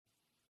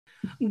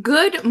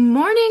Good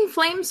morning,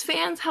 Flames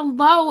fans.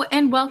 Hello,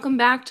 and welcome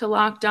back to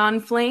Locked On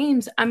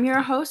Flames. I'm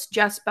your host,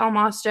 Jess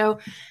Belmosto.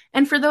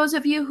 And for those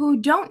of you who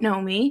don't know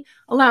me,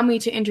 allow me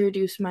to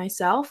introduce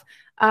myself.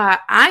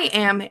 I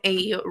am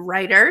a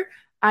writer.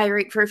 I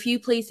write for a few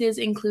places,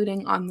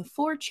 including On the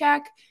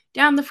Forecheck,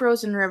 Down the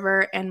Frozen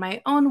River, and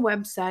my own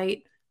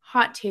website,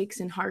 Hot Takes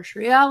and Harsh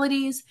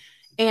Realities.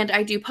 And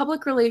I do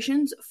public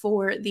relations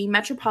for the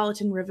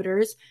Metropolitan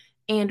Riveters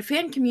and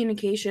fan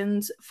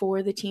communications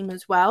for the team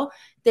as well.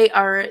 They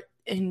are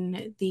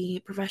in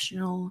the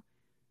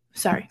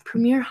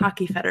Premier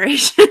Hockey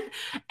Federation,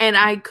 and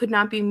I could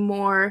not be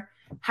more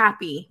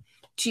happy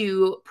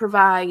to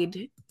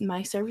provide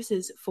my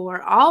services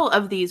for all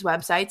of these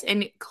websites,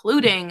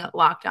 including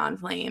Locked On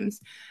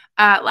Flames.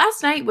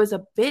 Last night was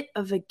a bit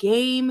of a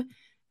game.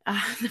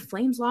 The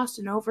Flames lost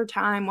in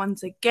overtime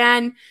once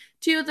again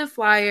to the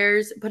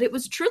Flyers, but it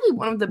was truly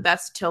one of the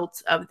best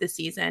tilts of the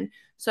season.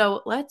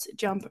 So let's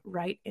jump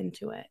right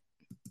into it.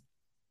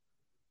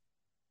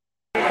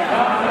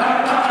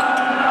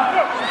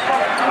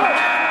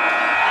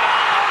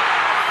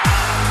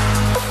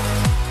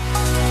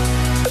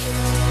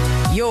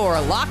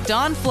 You're Locked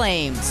On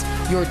Flames,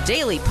 your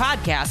daily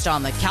podcast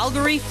on the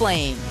Calgary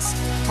Flames.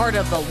 Part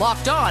of the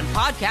Locked On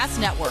Podcast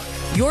Network,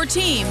 your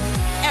team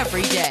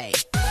every day.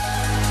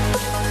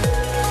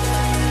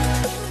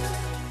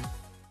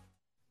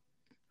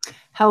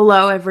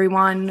 Hello,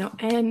 everyone.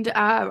 And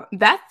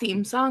that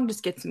theme song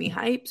just gets me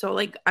hype. So,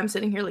 I'm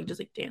sitting here,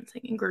 just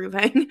dancing and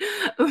grooving.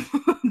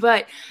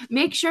 But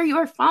make sure you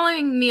are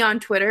following me on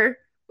Twitter,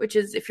 which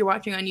is, if you're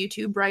watching on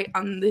YouTube, right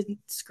on the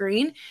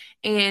screen.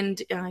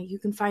 And you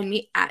can find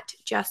me at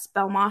Jess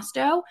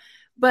Belmosto.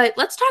 But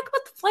let's talk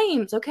about the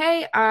Flames,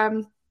 okay?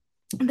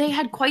 They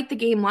had quite the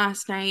game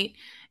last night.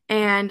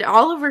 And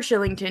Oliver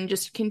Kylington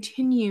just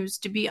continues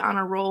to be on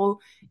a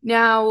roll.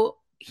 Now,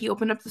 he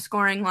opened up the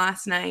scoring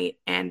last night,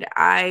 and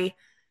I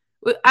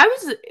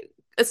was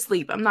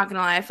asleep. I'm not going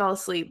to lie. I fell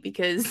asleep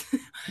because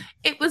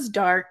it was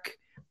dark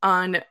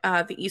on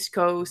the East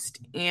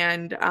Coast,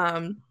 and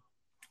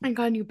I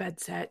got a new bed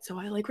set. So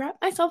I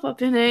wrapped myself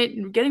up in it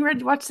and getting ready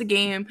to watch the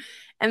game.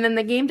 And then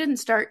the game didn't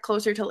start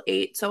closer till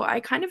 8. So I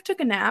kind of took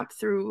a nap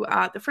through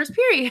the first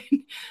period.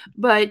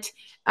 But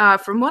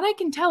from what I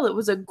can tell, it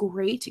was a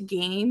great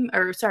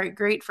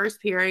great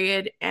first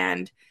period,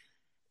 and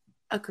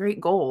a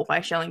great goal by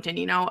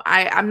Kylington.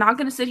 I'm not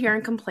going to sit here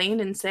and complain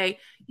and say,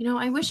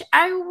 I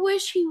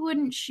wish he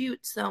wouldn't shoot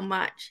so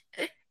much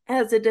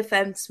as a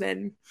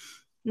defenseman.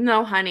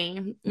 No,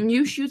 honey,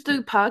 you shoot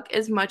the puck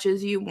as much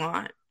as you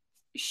want.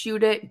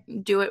 Shoot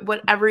it, do it,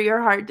 whatever your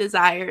heart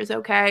desires,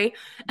 okay?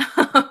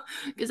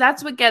 Because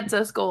that's what gets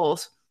us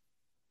goals.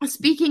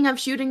 Speaking of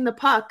shooting the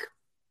puck,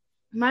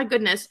 my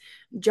goodness,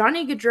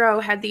 Johnny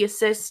Gaudreau had the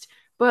assist,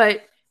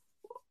 but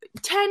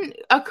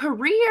a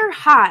career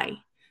high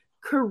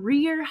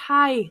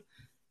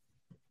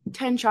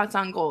 10 shots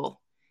on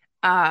goal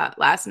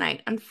last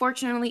night.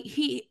 Unfortunately,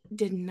 he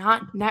did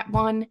not net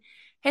one.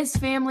 His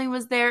family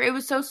was there. It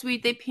was so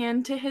sweet. They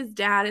panned to his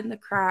dad in the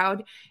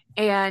crowd,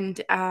 and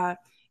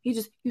he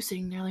was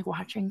sitting there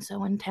watching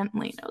so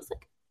intently. And I was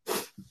like,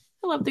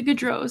 I love the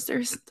Gaudreaus.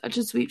 They're such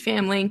a sweet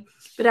family.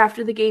 But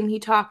after the game, he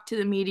talked to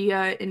the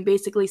media and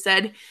basically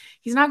said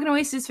he's not going to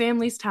waste his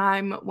family's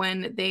time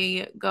when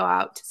they go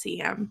out to see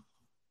him.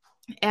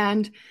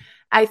 And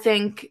I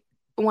think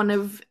one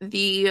of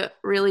the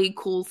really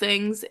cool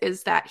things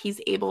is that he's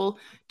able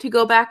to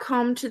go back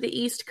home to the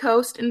East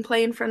Coast and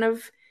play in front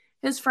of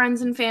his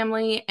friends and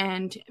family.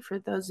 And for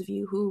those of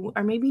you who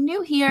are maybe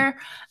new here,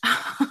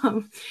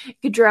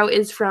 Gaudreau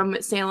is from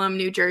Salem,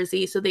 New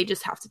Jersey, so they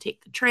just have to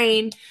take the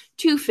train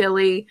to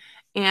Philly.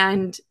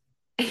 And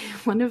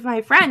one of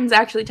my friends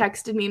actually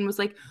texted me and was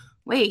like,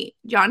 wait,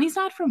 Johnny's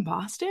not from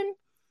Boston?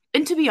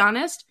 And to be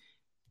honest,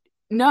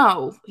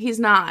 no, he's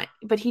not,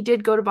 but he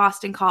did go to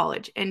Boston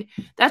College, and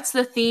that's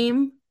the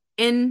theme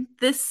in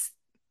this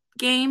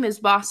game is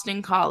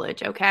Boston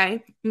College,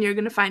 okay? And you're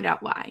going to find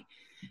out why.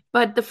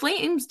 But the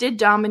Flames did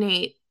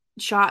dominate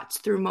shots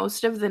through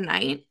most of the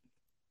night.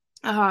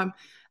 I'm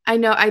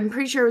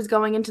pretty sure it was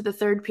going into the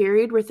third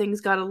period where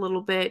things got a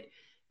little bit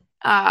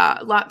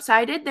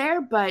lopsided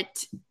there,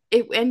 but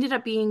it ended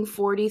up being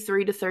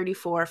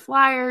 43-34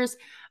 Flyers.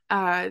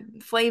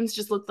 Flames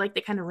just looked like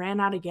they kind of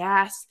ran out of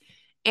gas,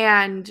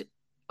 and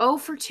 0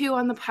 for 2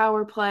 on the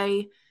power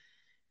play.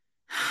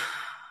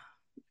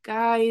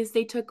 Guys,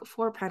 they took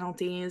 4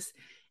 penalties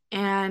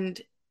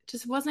and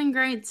just wasn't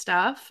great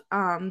stuff.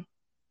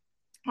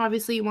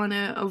 Obviously, you want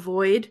to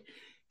avoid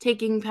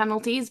taking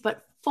penalties,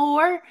 but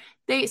 4,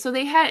 they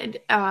had,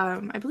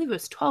 I believe it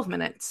was 12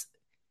 minutes.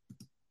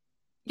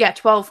 Yeah,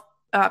 12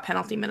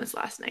 penalty minutes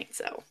last night.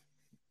 So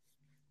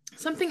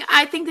something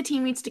I think the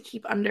team needs to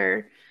keep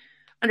under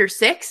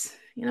 6,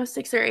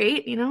 6 or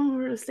 8,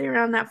 or stay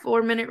around that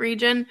 4-minute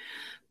region.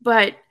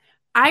 But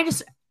I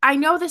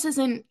know this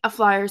isn't a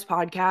Flyers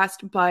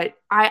podcast, but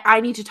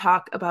I need to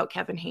talk about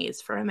Kevin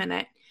Hayes for a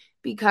minute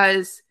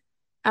because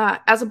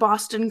as a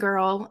Boston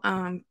girl,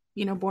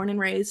 born and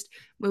raised,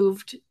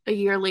 moved a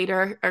year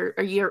later, or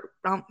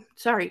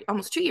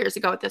almost 2 years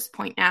ago at this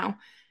point now.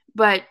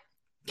 But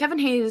Kevin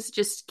Hayes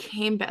just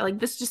came back. Like,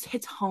 this just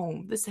hits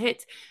home. This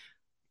hits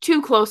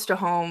too close to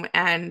home,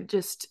 and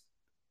just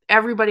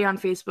everybody on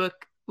Facebook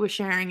was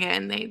sharing it,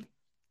 and the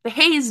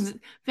Hayes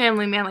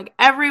family, man, like,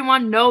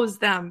 everyone knows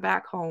them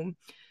back home.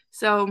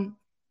 So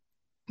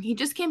he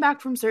just came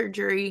back from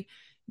surgery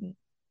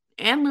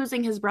and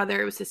losing his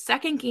brother. It was his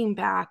second game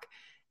back,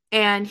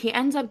 and he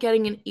ends up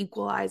getting an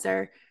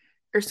equalizer,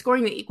 or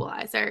scoring the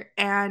equalizer.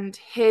 And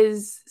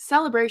his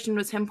celebration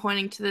was him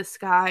pointing to the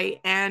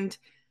sky, and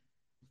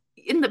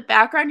in the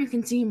background you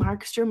can see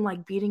Markstrom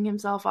like beating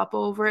himself up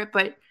over it,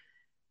 but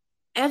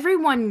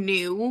everyone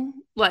knew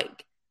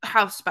like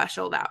how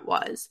special that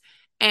was.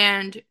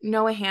 And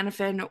Noah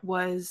Hanifin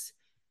was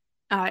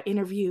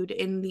interviewed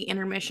in the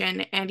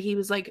intermission, and he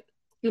was like,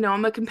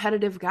 I'm a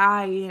competitive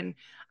guy, and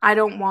I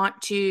don't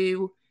want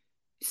to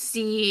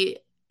see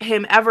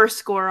him ever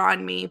score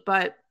on me,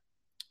 but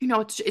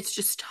it's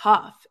just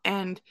tough.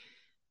 And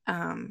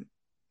I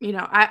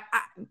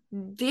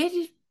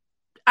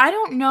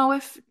don't know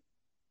if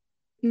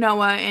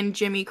Noah and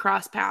Jimmy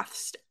crossed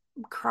paths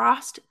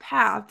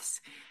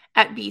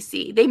at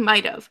BC. They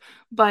might have,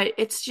 but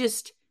it's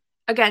just,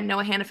 again,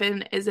 Noah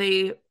Hanifin is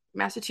a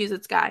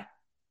Massachusetts guy,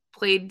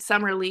 played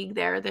summer league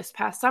there this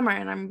past summer,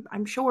 and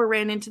I'm sure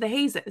ran into the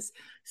Hayeses.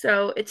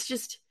 So it's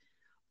just,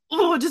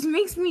 it just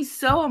makes me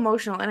so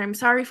emotional. And I'm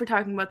sorry for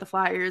talking about the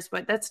Flyers,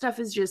 but that stuff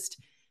is just,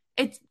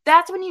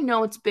 that's when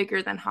it's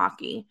bigger than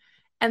hockey.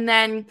 And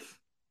then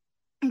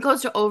it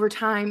goes to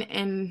overtime,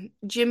 and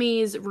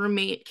Jimmy's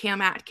roommate,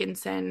 Cam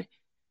Atkinson,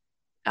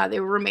 they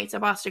were roommates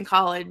at Boston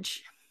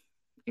College.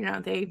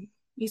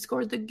 He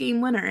scored the game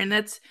winner, and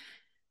that's,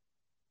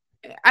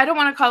 I don't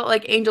want to call it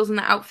like Angels in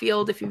the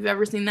Outfield if you've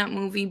ever seen that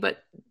movie,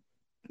 but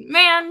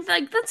man,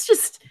 like,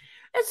 it's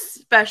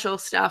special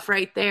stuff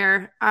right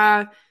there.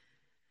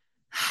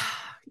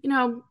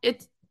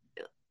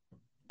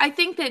 I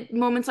think that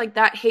moments like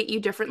that hit you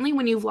differently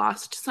when you've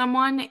lost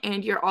someone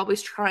and you're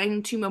always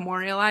trying to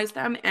memorialize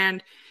them.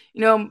 And,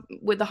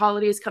 with the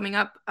holidays coming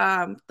up,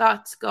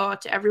 thoughts go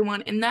out to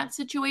everyone in that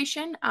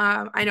situation.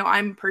 I know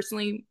I'm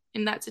personally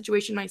in that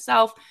situation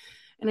myself,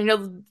 and I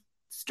know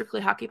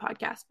Strictly Hockey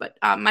Podcast, but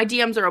my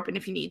DMs are open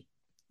if you need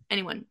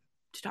anyone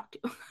to talk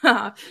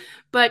to.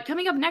 But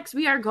coming up next,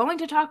 we are going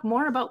to talk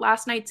more about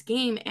last night's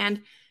game,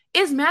 and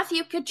is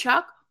Matthew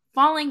Tkachuk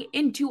falling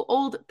into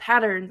old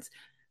patterns?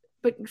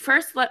 But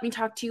first, let me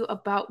talk to you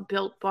about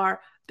Built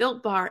Bar.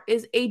 Built Bar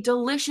is a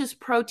delicious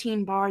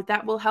protein bar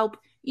that will help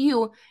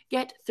you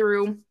get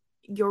through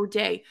your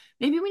day.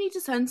 Maybe we need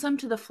to send some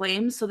to the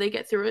Flames so they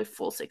get through a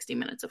full 60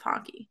 minutes of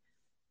hockey.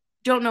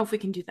 Don't know if we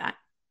can do that,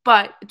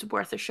 but it's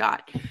worth a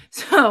shot.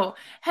 So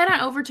head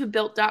on over to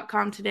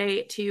Built.com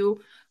today to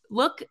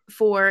look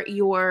for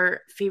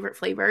your favorite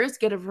flavors.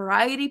 Get a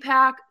variety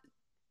pack,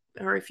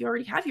 or if you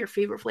already have your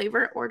favorite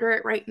flavor, order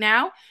it right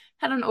now.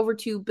 Head on over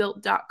to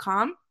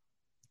Built.com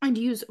and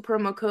use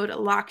promo code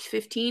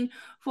LOCKED15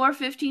 for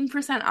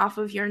 15% off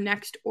of your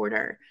next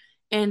order.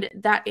 And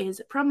that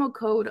is promo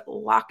code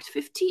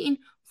LOCKED15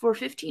 for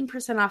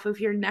 15% off of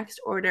your next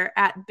order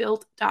at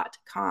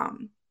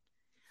Built.com.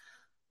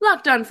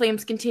 Locked On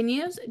Flames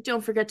continues.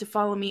 Don't forget to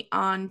follow me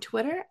on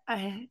Twitter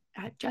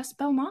at Jess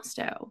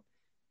Belmosto.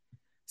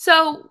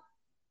 So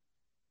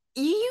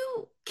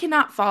you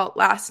cannot fault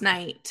last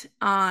night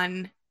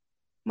on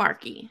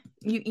Markey.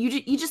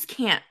 You just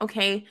can't,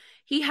 okay?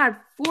 He had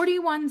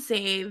 41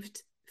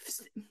 saved.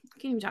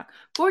 Can't even talk.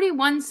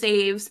 41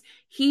 saves.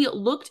 He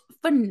looked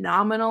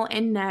phenomenal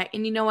in net.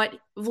 And you know what?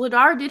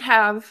 Vladar did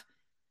have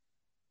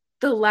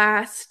the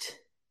last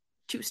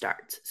 2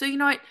 starts. So you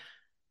know what?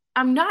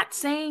 I'm not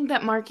saying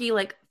that Markey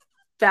like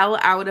fell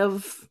out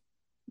of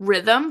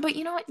rhythm, but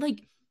you know what?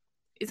 Like,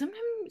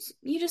 sometimes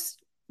you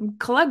just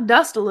collect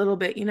dust a little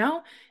bit,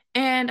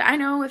 And I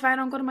know if I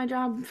don't go to my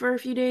job for a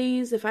few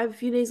days, if I have a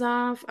few days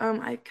off,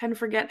 I kind of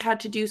forget how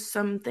to do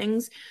some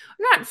things.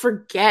 Not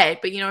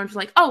forget, but it's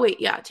like, oh wait,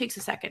 yeah, it takes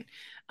a second.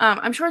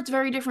 I'm sure it's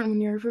very different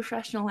when you're a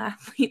professional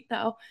athlete,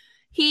 though.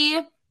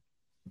 He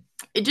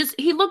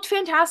looked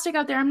fantastic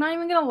out there. I'm not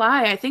even gonna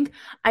lie. I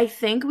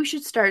think we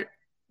should start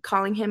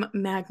calling him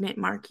Magnet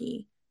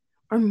Markey,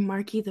 or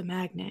Markey the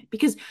Magnet,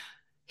 because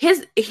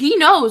he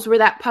knows where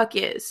that puck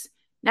is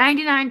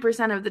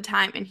 99% of the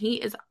time, and he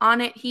is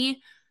on it.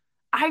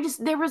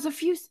 There was a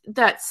few,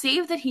 that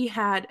save that he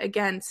had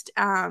against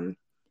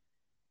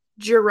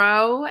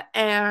Giroux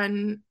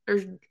and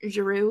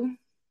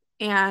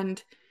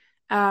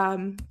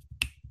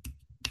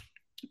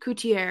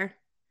Coutier.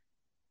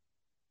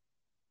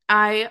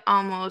 I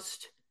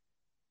almost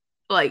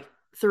like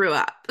threw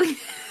up.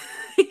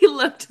 He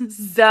looked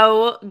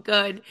so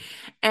good.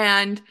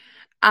 And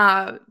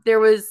there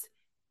was,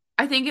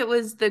 I think it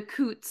was the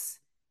Coots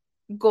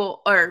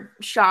goal or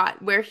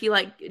shot where he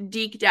like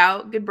deked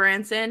out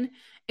Goodbranson,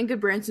 and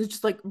Goodbranson's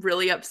just like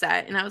really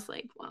upset. And I was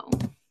like, well,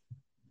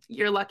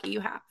 you're lucky you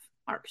have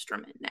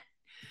Markstrom in net.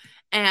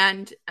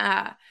 And,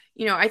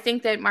 I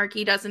think that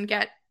Markey doesn't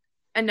get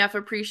enough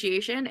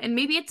appreciation. And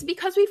maybe it's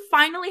because we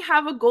finally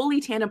have a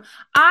goalie tandem.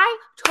 I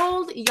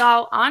told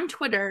y'all on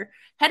Twitter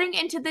heading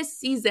into this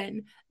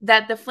season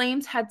that the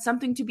Flames had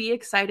something to be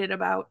excited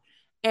about.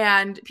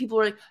 And people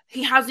were like,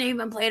 he hasn't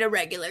even played a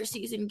regular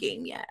season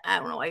game yet. I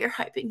don't know why you're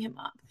hyping him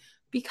up.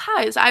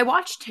 Because I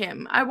watched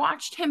him. I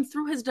watched him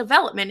through his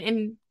development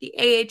in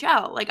the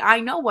AHL. Like, I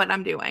know what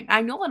I'm doing.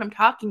 I know what I'm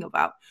talking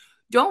about.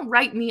 Don't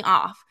write me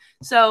off.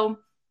 So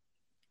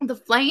the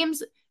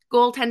Flames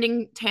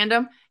goaltending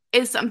tandem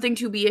is something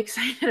to be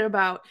excited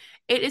about.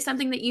 It is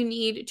something that you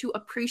need to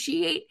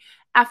appreciate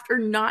after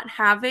not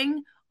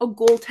having a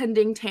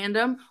goaltending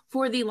tandem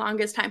for the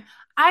longest time.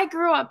 I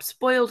grew up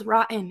spoiled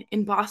rotten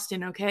in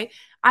Boston, okay?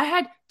 I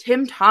had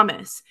Tim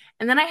Thomas,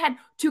 and then I had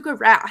Tuukka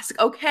Rask,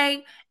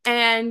 okay?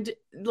 And,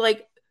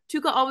 like,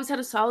 Tuukka always had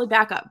a solid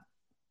backup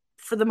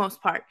for the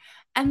most part.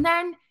 And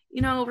then,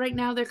 you know, right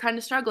now they're kind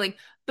of struggling.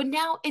 But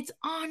now it's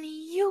on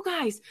you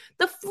guys.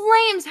 The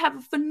Flames have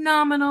a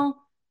phenomenal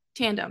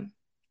tandem.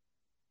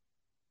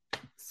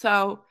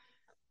 So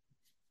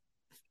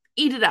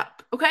eat it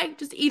up, okay?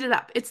 Just eat it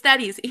up. It's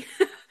that easy.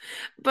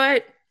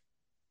 But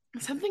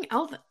something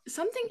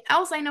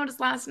else I noticed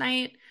last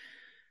night.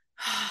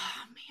 Oh,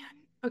 man.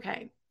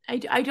 Okay.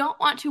 I don't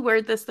want to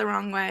word this the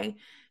wrong way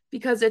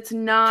because it's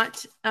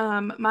not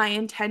my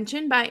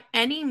intention by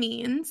any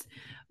means.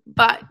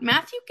 But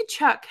Matthew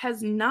Tkachuk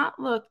has not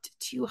looked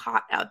too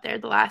hot out there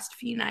the last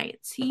few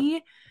nights.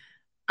 He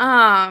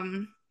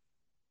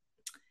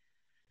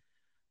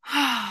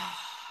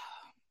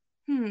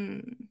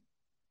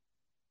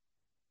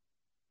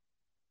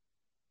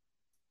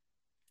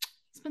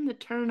He's been the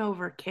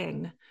turnover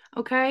king,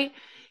 okay?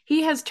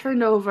 He has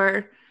turned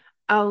over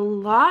a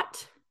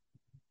lot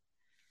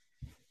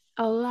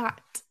of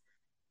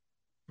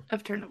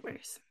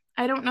turnovers.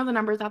 I don't know the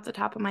numbers off the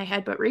top of my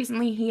head, but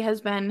recently he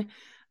has been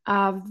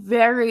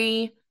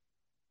very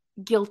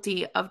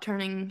guilty of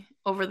turning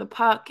over the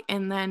puck,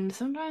 and then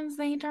sometimes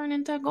they turn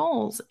into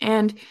goals.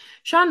 And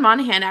Sean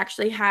Monahan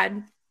actually had,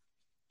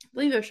 I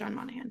believe it was Sean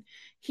Monahan,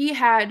 he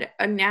had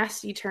a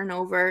nasty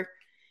turnover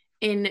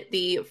in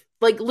the,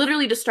 like,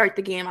 literally to start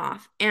the game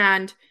off.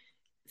 And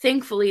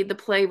thankfully the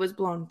play was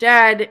blown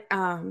dead.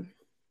 I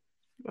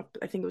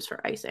think it was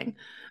for icing.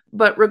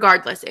 But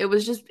regardless, it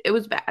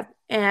was bad.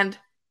 And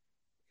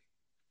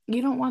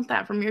you don't want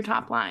that from your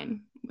top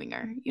line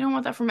winger. You don't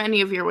want that from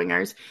any of your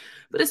wingers,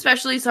 but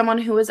especially someone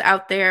who is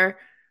out there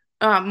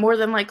more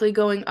than likely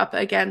going up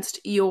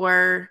against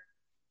your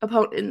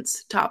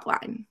opponent's top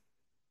line.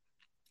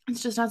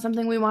 It's just not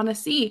something we want to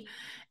see.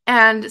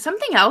 And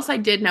something else I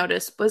did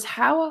notice was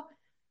how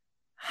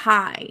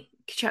high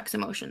Tkachuk's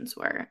emotions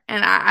were.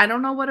 And I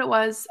don't know what it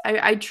was.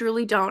 I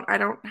truly don't. I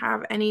don't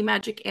have any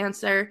magic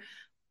answer,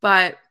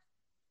 but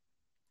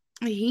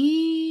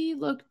he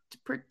looked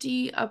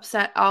pretty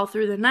upset all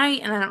through the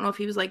night. And I don't know if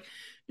he was like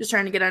just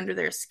trying to get under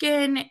their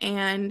skin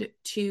and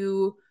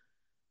to,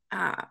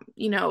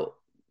 to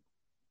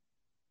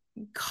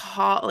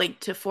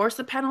force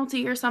a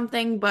penalty or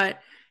something, but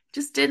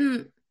just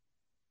didn't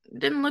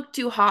look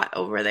too hot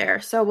over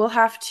there. So we'll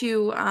have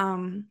to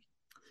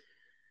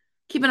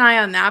keep an eye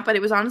on that. But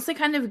it was honestly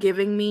kind of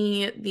giving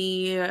me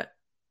the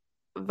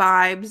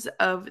vibes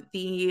of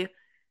the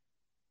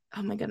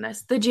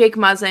Jake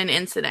Muzzin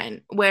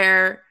incident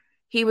where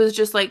he was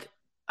just like,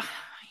 I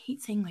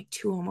hate saying like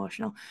too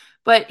emotional,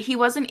 but he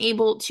wasn't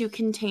able to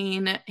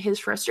contain his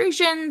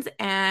frustrations,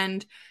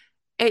 and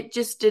it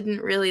just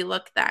didn't really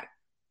look that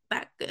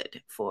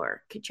good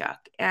for Tkachuk.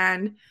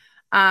 And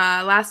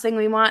last thing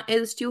we want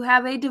is to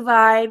have a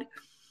divide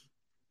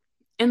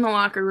in the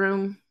locker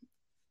room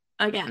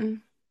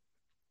again.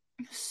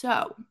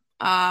 So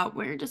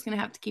we're just going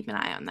to have to keep an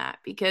eye on that,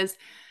 because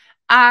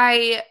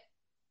I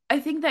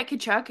think that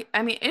Tkachuk,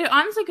 I mean, it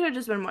honestly could have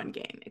just been one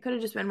game. It could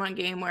have just been one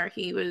game where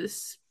he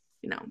was,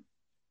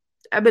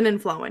 ebbing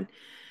and flowing,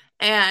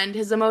 and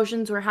his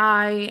emotions were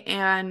high,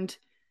 and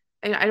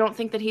I don't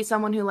think that he's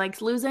someone who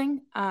likes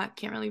losing.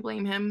 Can't really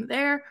blame him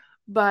there,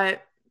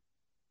 but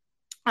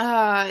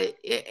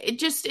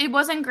it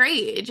wasn't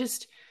great.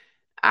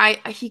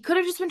 He could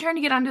have just been trying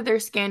to get under their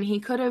skin.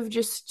 He could have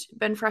just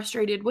been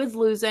frustrated with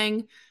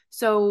losing.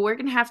 So we're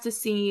gonna have to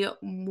see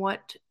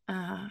what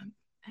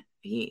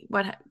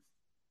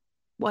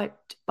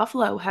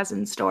Buffalo has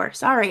in store.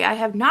 Sorry, I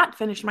have not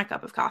finished my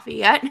cup of coffee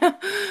yet.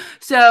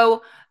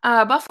 So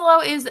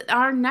Buffalo is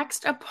our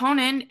next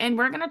opponent, and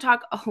we're going to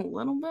talk a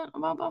little bit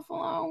about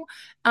Buffalo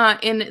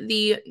in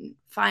the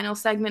final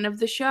segment of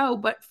the show.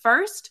 But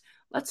first,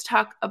 let's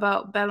talk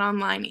about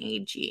BetOnline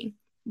AG.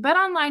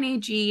 BetOnline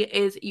AG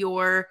is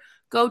your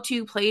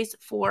go-to place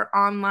for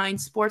online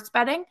sports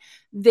betting.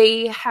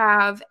 They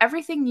have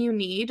everything you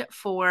need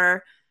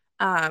for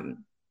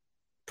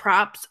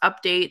props,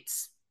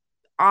 updates,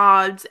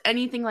 odds,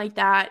 anything like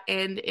that,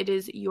 and it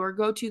is your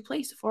go-to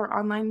place for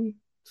online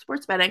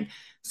sports betting.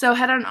 So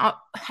head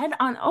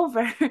on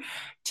over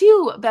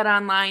to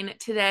BetOnline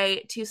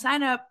today to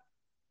sign up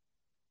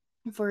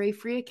for a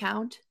free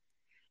account,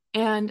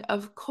 and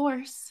of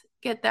course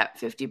get that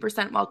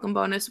 50% welcome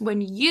bonus when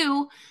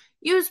you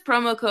use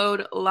promo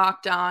code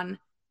LOCKEDON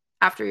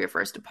after your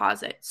first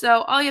deposit.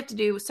 So all you have to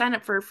do is sign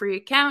up for a free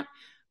account,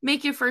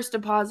 make your first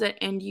deposit,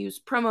 and use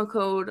promo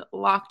code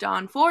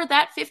LOCKEDON for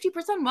that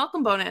 50%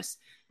 welcome bonus.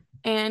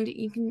 And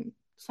you can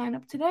sign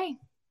up today.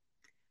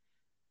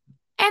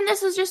 And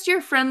this is just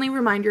your friendly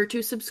reminder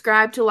to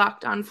subscribe to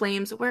Locked On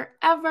Flames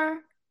wherever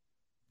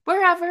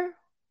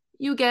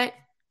you get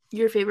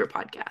your favorite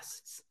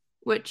podcasts,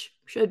 which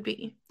should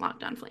be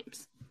Locked On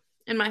Flames,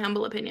 in my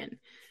humble opinion.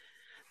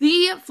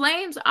 The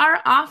Flames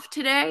are off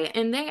today,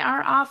 and they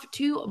are off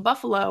to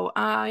Buffalo.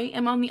 I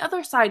am on the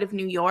other side of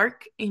New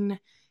York, in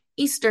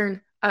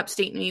eastern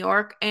upstate New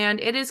York,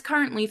 and it is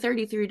currently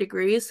 33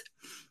 degrees.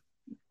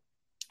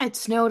 It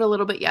snowed a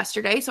little bit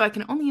yesterday, so I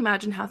can only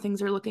imagine how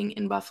things are looking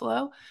in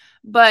Buffalo.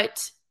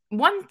 But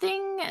one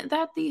thing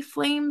that the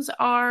Flames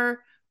are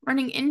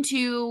running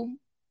into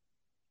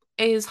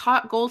is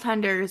hot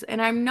goaltenders,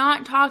 and I'm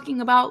not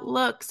talking about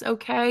looks,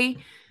 okay?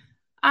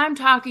 I'm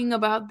talking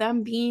about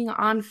them being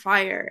on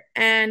fire.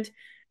 And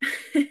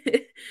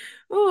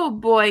oh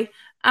boy.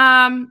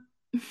 One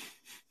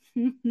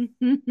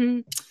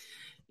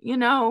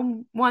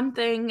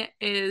thing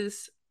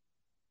is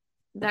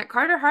that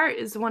Carter Hart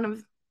is one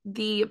of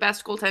the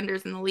best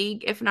goaltenders in the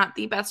league, if not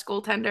the best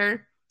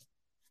goaltender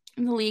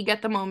in the league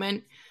at the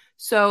moment.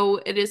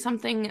 So it is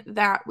something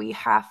that we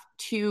have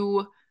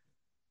to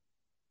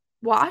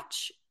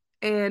watch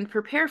and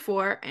prepare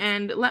for.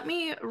 And let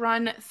me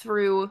run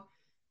through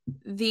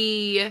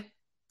the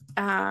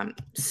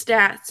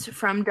stats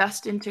from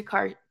Dustin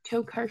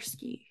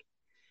Tokarski.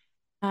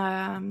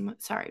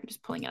 Sorry, I'm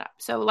just pulling it up.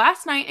 So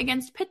last night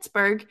against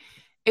Pittsburgh,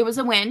 it was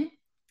a win.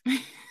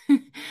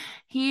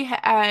 He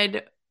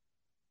had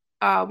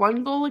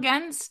 1 goal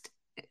against,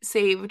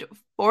 saved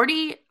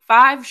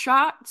 45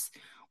 shots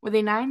with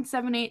a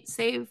 .978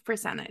 save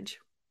percentage.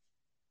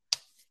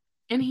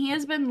 And he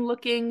has been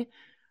looking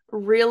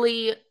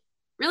really,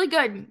 really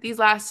good these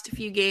last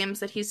few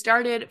games that he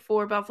started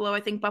for Buffalo. I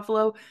think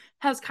Buffalo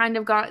has kind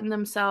of gotten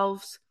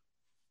themselves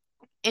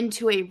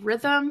into a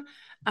rhythm.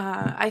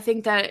 I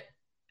think that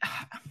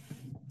I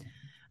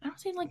don't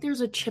think like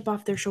there's a chip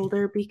off their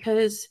shoulder,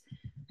 because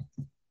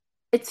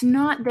it's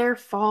not their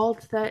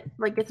fault that,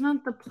 like, it's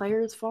not the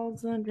players'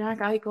 fault that Jack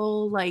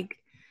Eichel, like,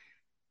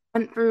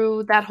 went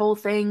through that whole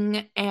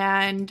thing.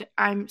 And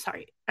I'm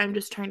sorry, I'm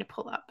just trying to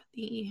pull up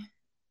the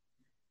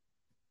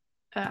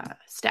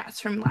stats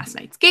from last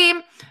night's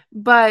game.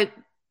 But,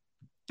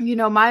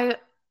 my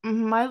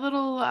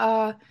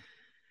little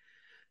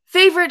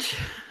favorite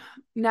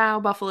now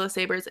Buffalo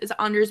Sabres is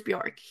Anders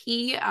Bjork.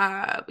 He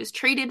was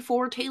traded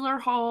for Taylor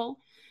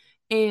Hall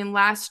in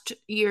last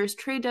year's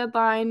trade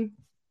deadline.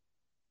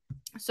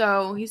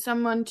 So he's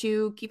someone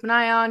to keep an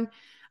eye on.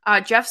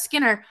 Jeff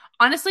Skinner.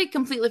 Honestly,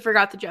 completely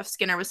forgot that Jeff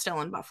Skinner was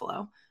still in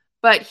Buffalo.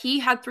 But he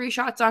had 3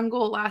 shots on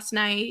goal last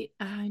night.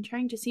 I'm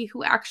trying to see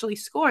who actually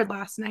scored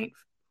last night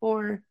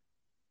for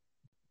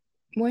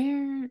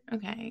where.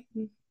 Okay.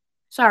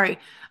 Sorry.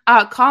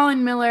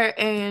 Colin Miller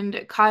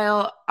and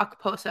Kyle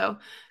Okposo.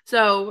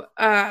 So,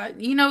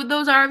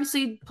 those are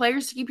obviously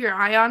players to keep your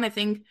eye on. I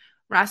think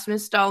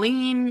Rasmus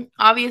Dahlin,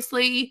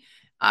 obviously.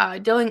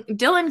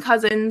 Dylan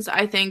Cousins,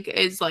 I think,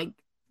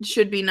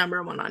 should be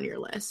number 1 on your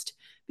list,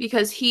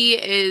 because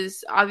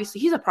he's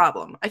a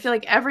problem. I feel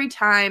like every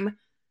time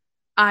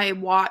I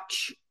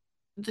watch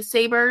the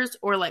Sabres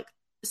or like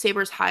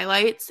Sabres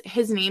highlights,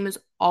 his name is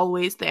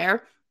always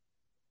there.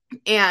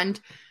 And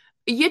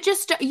you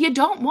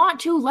don't want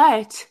to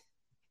let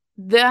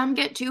them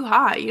get too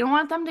high. You don't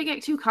want them to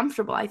get too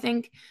comfortable. I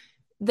think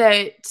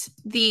that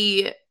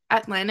the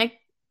Atlantic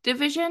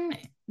Division,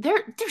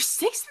 they're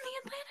 6th in the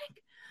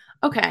Atlantic.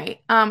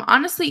 Okay.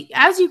 Honestly,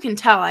 as you can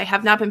tell, I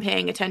have not been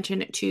paying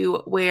attention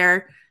to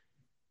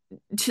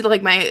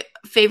my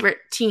favorite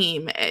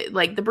team,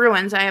 like the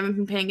Bruins. I haven't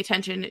been paying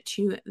attention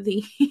to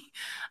the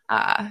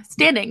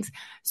standings.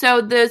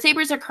 So the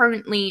Sabres are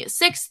currently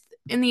 6th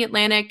in the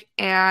Atlantic,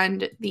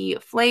 and the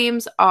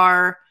Flames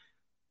are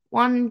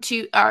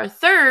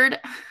 3rd.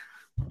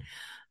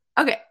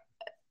 Okay.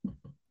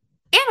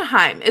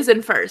 Anaheim is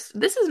in 1st.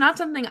 This is not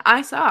something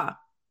I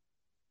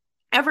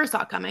ever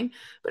saw coming.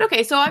 But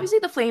okay, so obviously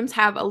the Flames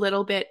have a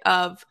little bit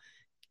of,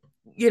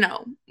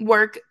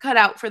 work cut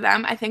out for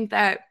them. I think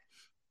that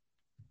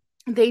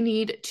they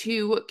need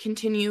to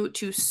continue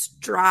to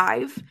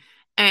strive,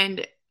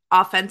 and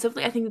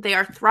offensively, I think that they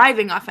are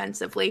thriving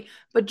offensively,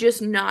 but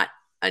just not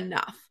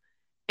enough.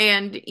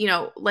 And,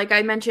 like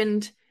I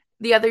mentioned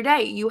the other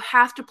day, you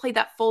have to play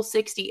that full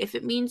 60. If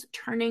it means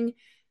turning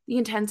the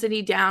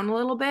intensity down a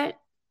little bit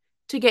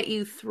to get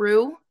you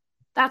through,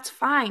 that's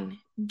fine.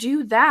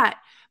 Do that.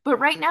 But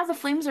right now, the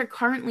Flames are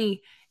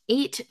currently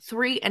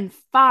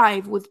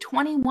 8-3-5 with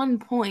 21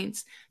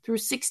 points through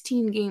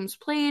 16 games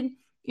played.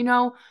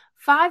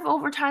 5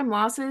 overtime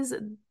losses,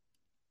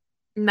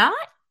 not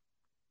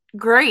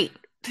great.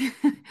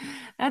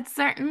 That's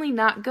certainly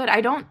not good.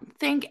 I don't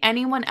think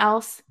anyone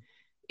else,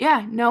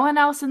 no one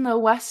else in the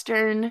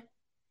Western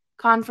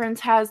Conference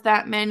has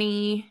that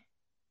many.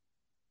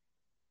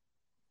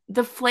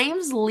 The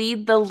Flames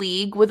lead the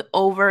league with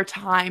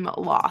overtime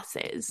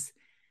losses.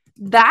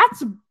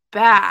 That's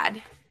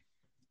bad.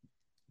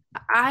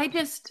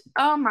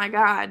 Oh my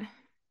God.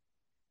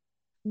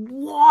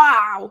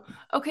 Wow.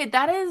 Okay,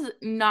 that is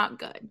not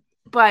good,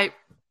 but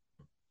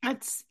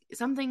it's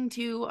something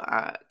to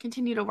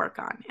continue to work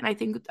on. And I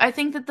think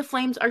that the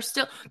Flames are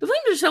still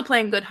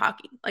playing good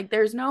hockey. Like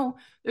there's no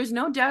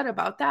doubt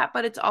about that,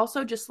 but it's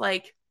also just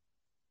like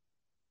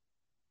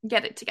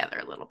get it together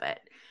a little bit.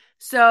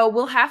 So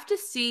we'll have to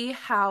see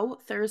how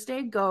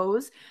Thursday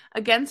goes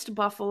against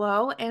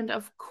Buffalo, and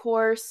of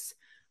course,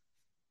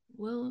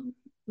 well,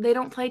 they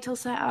don't play till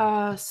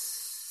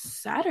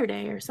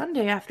Saturday or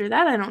Sunday after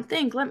that. I don't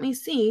think. Let me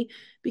see,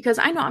 because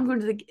I know I'm going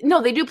to the.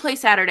 No, they do play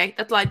Saturday.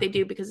 That's why they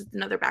do, because it's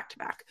another back to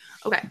back.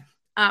 Okay.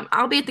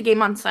 I'll be at the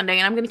game on Sunday,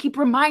 and I'm going to keep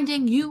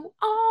reminding you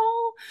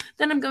all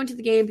that I'm going to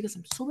the game because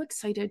I'm so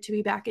excited to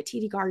be back at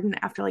TD Garden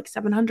after like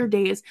 700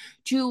 days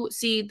to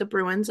see the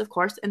Bruins, of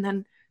course, and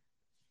then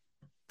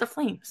the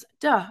Flames.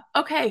 Duh.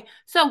 Okay.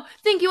 So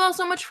thank you all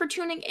so much for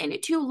tuning in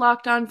to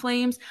Locked On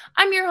Flames.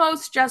 I'm your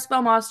host, Jess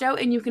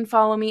Belmosto, and you can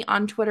follow me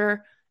on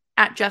Twitter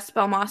at Jess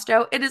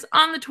Belmosto. It is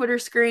on the Twitter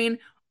screen,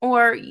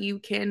 or you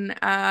can,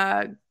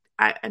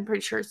 I'm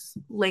pretty sure it's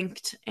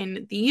linked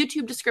in the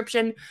YouTube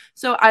description.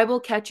 So I will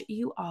catch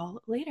you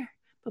all later.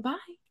 Bye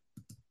bye.